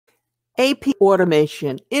AP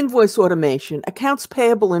automation, invoice automation, accounts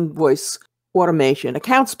payable invoice automation,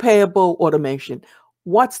 accounts payable automation.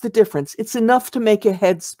 What's the difference? It's enough to make your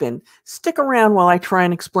head spin. Stick around while I try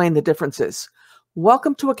and explain the differences.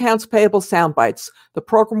 Welcome to Accounts Payable Soundbites, the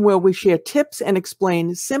program where we share tips and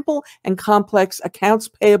explain simple and complex accounts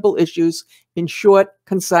payable issues in short,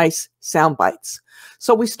 concise soundbites.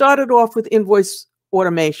 So we started off with invoice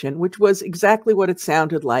automation, which was exactly what it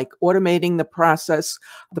sounded like, automating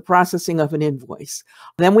the processing of an invoice.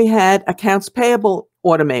 Then we had accounts payable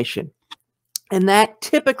automation, and that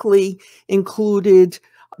typically included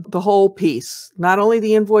the whole piece, not only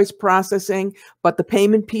the invoice processing, but the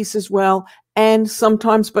payment piece as well, and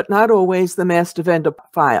sometimes, but not always, the master vendor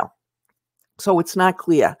file. So it's not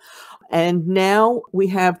clear. And now we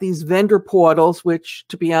have these vendor portals, which,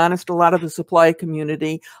 to be honest, a lot of the supplier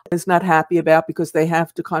community is not happy about because they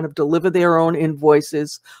have to kind of deliver their own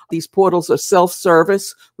invoices. These portals are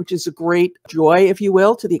self-service, which is a great joy, if you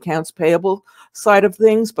will, to the accounts payable side of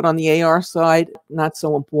things, but on the AR side, not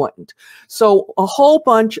so important. So a whole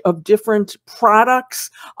bunch of different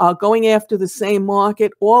products going after the same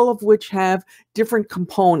market, all of which have different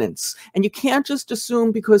components. And you can't just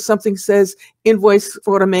assume because something says invoice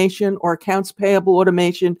automation or accounts payable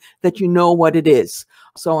automation that you know what it is.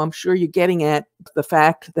 So I'm sure you're getting at the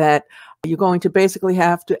fact that you're going to basically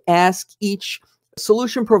have to ask each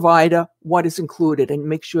solution provider what is included and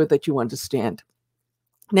make sure that you understand.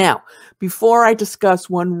 Now, before I discuss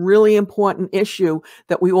one really important issue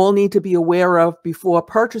that we all need to be aware of before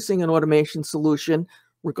purchasing an automation solution,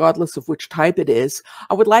 regardless of which type it is,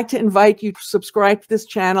 I would like to invite you to subscribe to this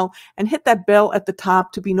channel and hit that bell at the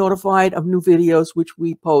top to be notified of new videos, which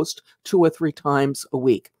we post 2 or 3 times a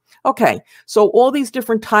week. Okay, so all these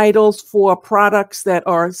different titles for products that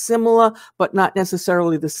are similar, but not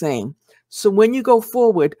necessarily the same. So when you go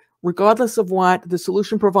forward, regardless of what the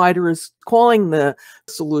solution provider is calling the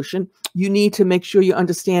solution, you need to make sure you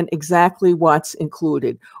understand exactly what's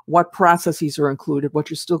included, what processes are included, what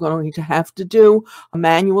you're still going to have to do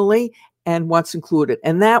manually, and what's included.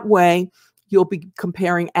 And that way, you'll be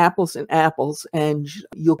comparing apples and apples, and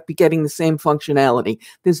you'll be getting the same functionality.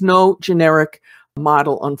 There's no generic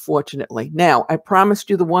model, unfortunately. Now, I promised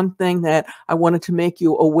you the one thing that I wanted to make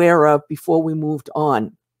you aware of before we moved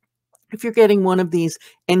on. If you're getting one of these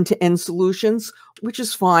end-to-end solutions, which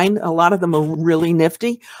is fine, a lot of them are really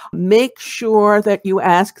nifty, make sure that you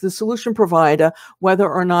ask the solution provider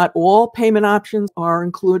whether or not all payment options are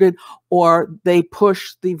included or they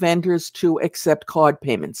push the vendors to accept card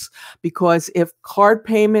payments. Because if card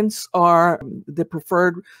payments are the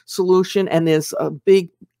preferred solution and there's a big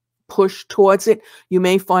push towards it, you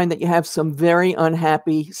may find that you have some very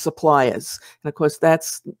unhappy suppliers. And of course,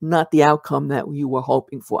 that's not the outcome that you were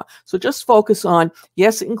hoping for. So just focus on,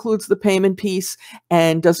 yes, it includes the payment piece,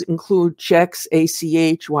 and does it include checks,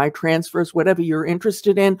 ACH, wire transfers, whatever you're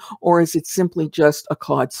interested in, or is it simply just a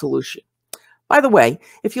card solution? By the way,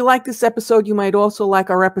 if you like this episode, you might also like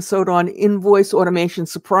our episode on invoice automation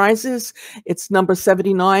surprises. It's number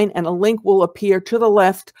 79, and a link will appear to the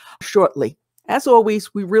left shortly. As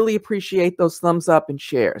always, we really appreciate those thumbs up and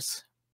shares.